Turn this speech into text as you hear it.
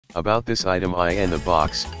About this item in the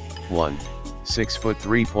box, 1. 6 foot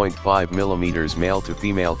 3.5 mm male to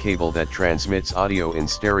female cable that transmits audio in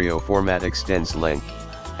stereo format, extends length,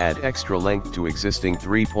 add extra length to existing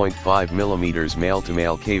 3.5 mm male to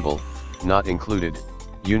male cable, not included,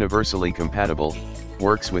 universally compatible,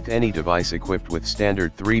 works with any device equipped with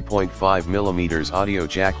standard 3.5 mm audio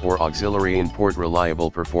jack or auxiliary in port,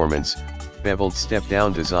 reliable performance, beveled step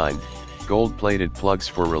down design, gold plated plugs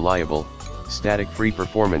for reliable, static free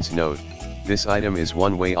performance. Note, this item is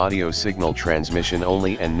one-way audio signal transmission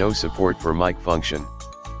only and no support for mic function.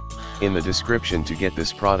 In the description to get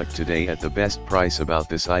this product today at the best price. About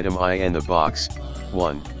this item in the box,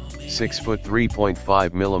 1. 6 foot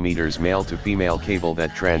 3.5 mm male to female cable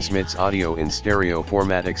that transmits audio in stereo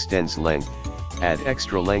format, extends length, add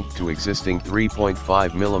extra length to existing 3.5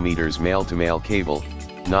 mm male to male cable,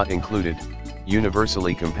 not included,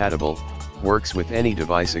 universally compatible, works with any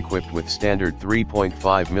device equipped with standard 3.5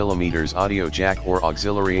 mm audio jack or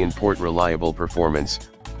auxiliary in port, reliable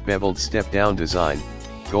performance, beveled step down design,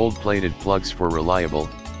 gold plated plugs for reliable,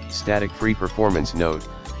 static free performance. Note,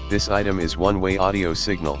 this item is one-way audio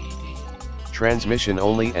signal transmission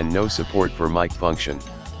only and no support for mic function.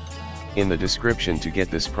 In the description to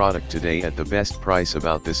get this product today at the best price.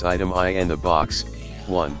 About this item in the box,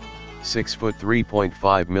 1. 6 foot 3.5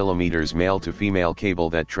 mm male to female cable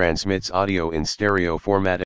that transmits audio in stereo format,